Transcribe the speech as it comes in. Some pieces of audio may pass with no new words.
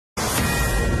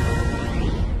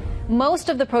Most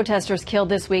of the protesters killed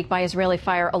this week by Israeli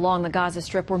fire along the Gaza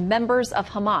Strip were members of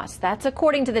Hamas. That's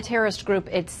according to the terrorist group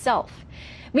itself.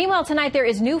 Meanwhile, tonight there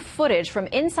is new footage from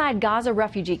inside Gaza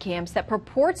refugee camps that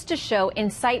purports to show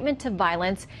incitement to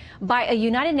violence by a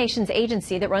United Nations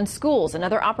agency that runs schools and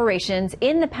other operations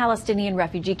in the Palestinian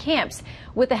refugee camps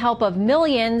with the help of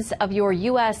millions of your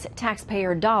U.S.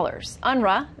 taxpayer dollars.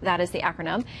 UNRWA, that is the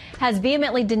acronym, has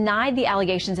vehemently denied the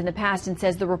allegations in the past and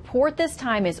says the report this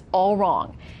time is all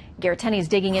wrong. Garrett Tenney is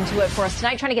digging into it for us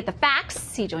tonight, trying to get the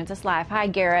facts. He joins us live. Hi,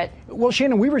 Garrett. Well,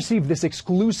 Shannon, we received this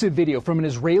exclusive video from an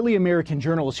Israeli-American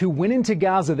journalist who went into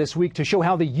Gaza this week to show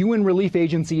how the UN Relief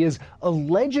Agency is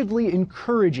allegedly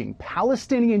encouraging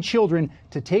Palestinian children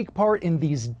to take part in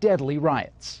these deadly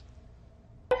riots.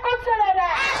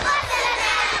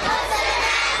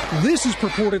 This is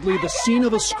purportedly the scene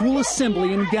of a school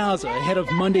assembly in Gaza ahead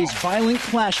of Monday's violent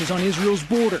clashes on Israel's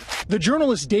border. The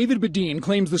journalist David Badin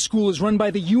claims the school is run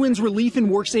by the UN's Relief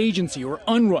and Works Agency, or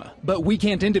UNRWA, but we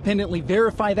can't independently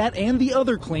verify that and the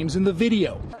other claims in the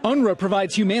video. UNRWA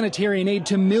provides humanitarian aid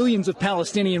to millions of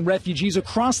Palestinian refugees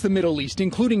across the Middle East,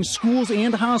 including schools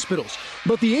and hospitals.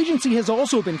 But the agency has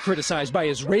also been criticized by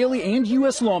Israeli and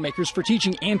U.S. lawmakers for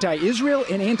teaching anti-Israel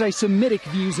and anti-Semitic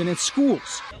views in its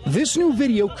schools. This new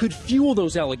video could fuel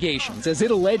those allegations, as it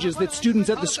alleges that students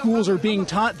at the schools are being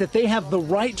taught that they have the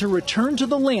right to return to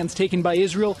the lands taken by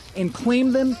Israel and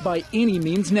claim them by any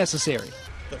means necessary.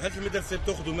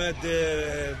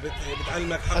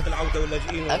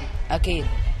 أكيد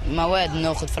مواد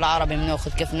بناخذ في العربي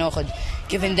بناخذ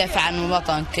كيف ندافع عن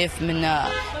الوطن كيف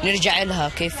نرجع لها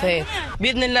كيف هيك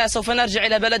بإذن الله سوف نرجع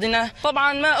إلى بلدنا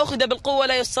طبعا ما أخذ بالقوة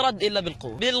لا يسترد إلا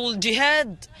بالقوة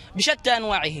بالجهاد بشتى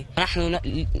أنواعه نحن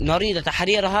نريد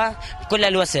تحريرها بكل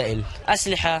الوسائل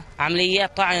أسلحة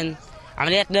عمليات طعن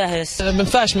عمليات ناهس ما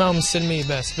بنفعش معهم السلمية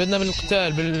بس بدنا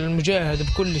بالقتال بالمجاهد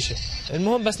بكل شيء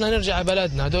المهم بس نرجع على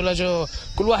بلدنا هدول جو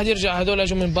كل واحد يرجع هدول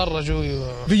جو من برا جو.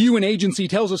 The UN agency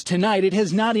tells us tonight it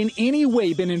has not in any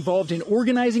way been involved in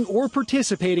organizing or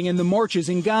participating in the marches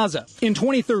in Gaza. In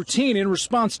 2013, in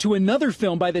response to another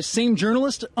film by the same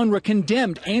journalist, UNRWA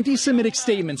condemned anti-Semitic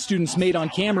statements students made on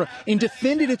camera and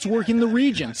defended its work in the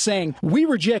region, saying, "We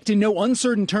reject in no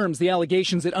uncertain terms the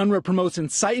allegations that UNRWA promotes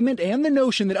incitement and the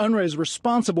notion that UNRWA is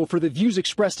responsible for the views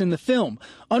expressed in the film.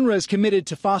 UNRWA is committed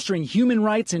to fostering human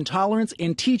rights and tolerance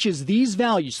and teaches these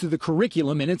values through the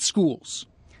curriculum in its schools."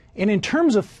 And in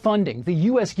terms of funding, the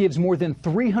U.S. gives more than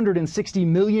 $360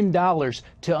 million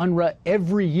to UNRWA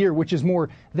every year, which is more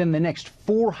than the next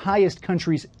 4 highest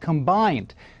countries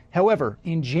combined. However,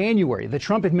 in January, the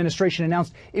Trump administration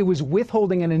announced it was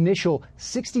withholding an initial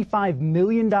 $65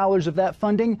 million of that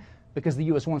funding because the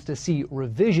U.S. wants to see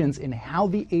revisions in how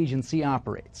the agency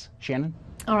operates. Shannon?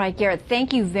 All right, Garrett,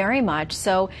 thank you very much.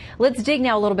 So let's dig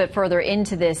now a little bit further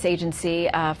into this agency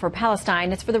for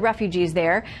Palestine. It's for the refugees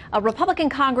there. A Republican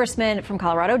congressman from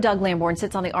Colorado, Doug Lamborn,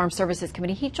 sits on the Armed Services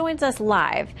Committee. He joins us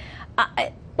live.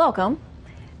 Welcome.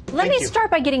 Let me start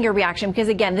by getting your reaction, because,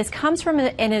 again, this comes from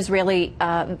an Israeli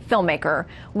filmmaker.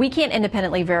 We can't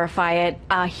independently verify it.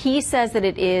 He says that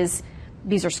it is.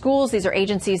 These are schools, these are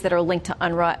agencies that are linked to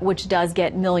UNRWA, which does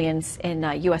get millions in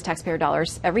U.S. taxpayer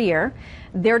dollars every year.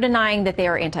 They're denying that they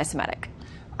are anti-Semitic.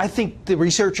 I think the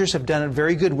researchers have done a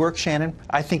very good work, Shannon.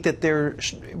 I think that they're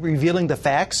revealing the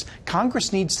facts.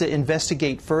 Congress needs to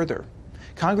investigate further.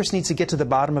 Congress needs to get to the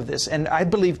bottom of this. And I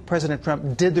believe President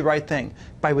Trump did the right thing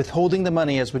by withholding the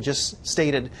money, as we just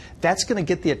stated. That's going to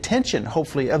get the attention,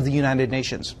 hopefully, of the United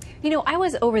Nations. You know, I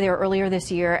was over there earlier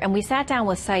this year, and we sat down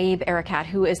with Saeb Erekat,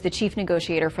 who is the chief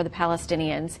negotiator for the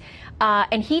Palestinians.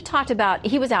 And he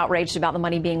was outraged about the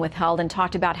money being withheld and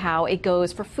talked about how it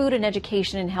goes for food and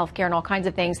education and health care and all kinds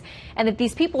of things, and that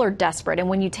these people are desperate. And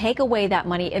when you take away that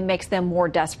money, it makes them more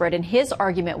desperate. And his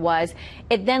argument was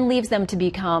it then leaves them to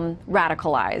become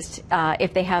radicalized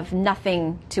if they have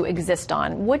nothing to exist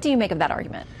on. What do you make of that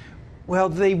argument? Well,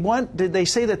 they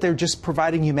say that they're just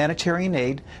providing humanitarian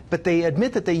aid, but they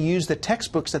admit that they use the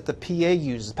textbooks that the PA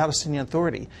uses, the Palestinian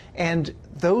Authority. And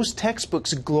those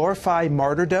textbooks glorify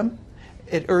martyrdom.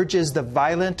 It urges the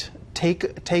violent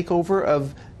takeover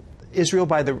of Israel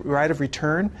by the right of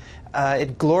return.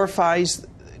 It glorifies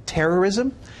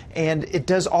terrorism. And it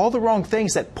does all the wrong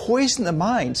things that poison the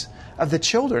minds of the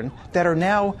children that are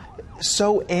now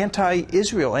so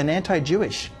anti-Israel and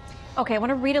anti-Jewish. Okay, I want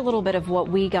to read a little bit of what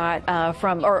we got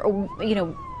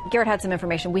Garrett had some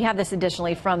information. We have this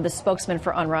additionally from the spokesman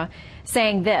for UNRWA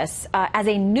saying this. As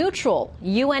a neutral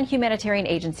UN humanitarian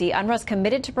agency, UNRWA is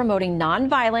committed to promoting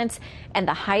nonviolence and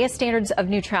the highest standards of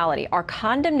neutrality. Our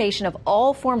condemnation of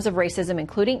all forms of racism,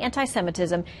 including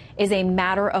anti-Semitism, is a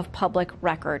matter of public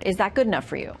record. Is that good enough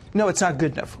for you? No, it's not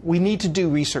good enough. We need to do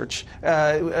research,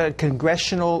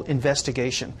 congressional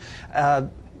investigation.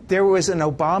 There was an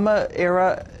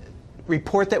Obama-era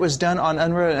report that was done on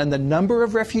UNRWA and the number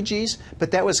of refugees,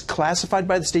 but that was classified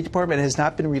by the State Department and has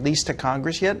not been released to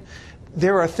Congress yet.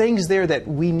 There are things there that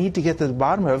we need to get to the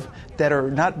bottom of that are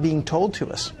not being told to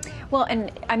us. Well,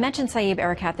 and I mentioned Saeb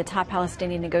Erekat, the top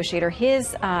Palestinian negotiator.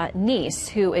 His niece,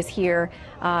 who is here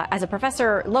as a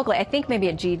professor locally, I think maybe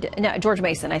at George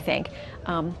Mason, I think.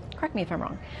 Correct me if I'm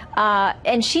wrong.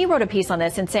 And she wrote a piece on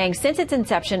this and saying, since its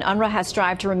inception, UNRWA has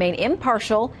strived to remain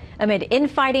impartial amid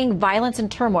infighting, violence, and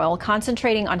turmoil,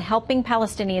 concentrating on helping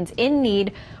Palestinians in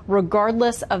need,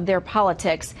 regardless of their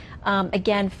politics.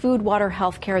 Again, food, water,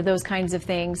 health care, those kinds of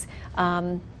things.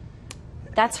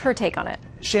 That's her take on it.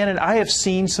 Shannon, I have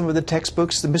seen some of the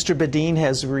textbooks. Mr. Badin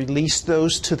has released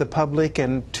those to the public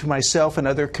and to myself and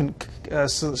other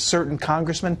certain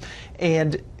congressmen,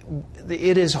 and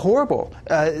it is horrible.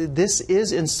 This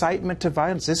is incitement to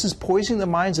violence. This is poisoning the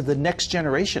minds of the next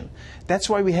generation. That's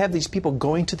why we have these people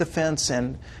going to the fence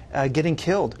and getting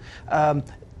killed.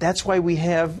 That's why we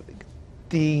have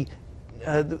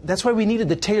that's why we needed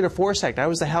the Taylor Force Act. I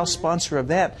was the House sponsor of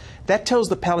that. That tells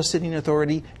the Palestinian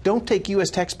Authority, don't take U.S.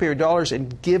 taxpayer dollars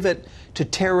and give it to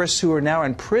terrorists who are now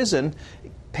in prison,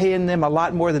 paying them a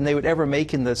lot more than they would ever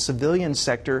make in the civilian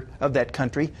sector of that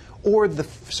country, or the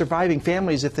surviving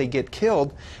families if they get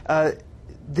killed.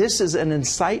 This is an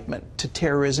incitement to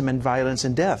terrorism and violence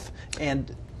and death.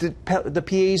 And the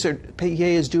PA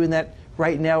is doing that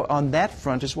right now on that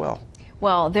front as well.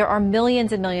 Well, there are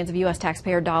millions and millions of U.S.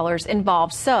 taxpayer dollars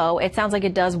involved, so it sounds like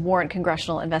it does warrant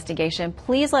congressional investigation.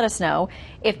 Please let us know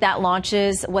if that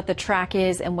launches, what the track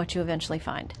is, and what you eventually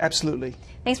find. Absolutely.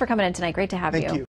 Thanks for coming in tonight. Great to have you. Thank you.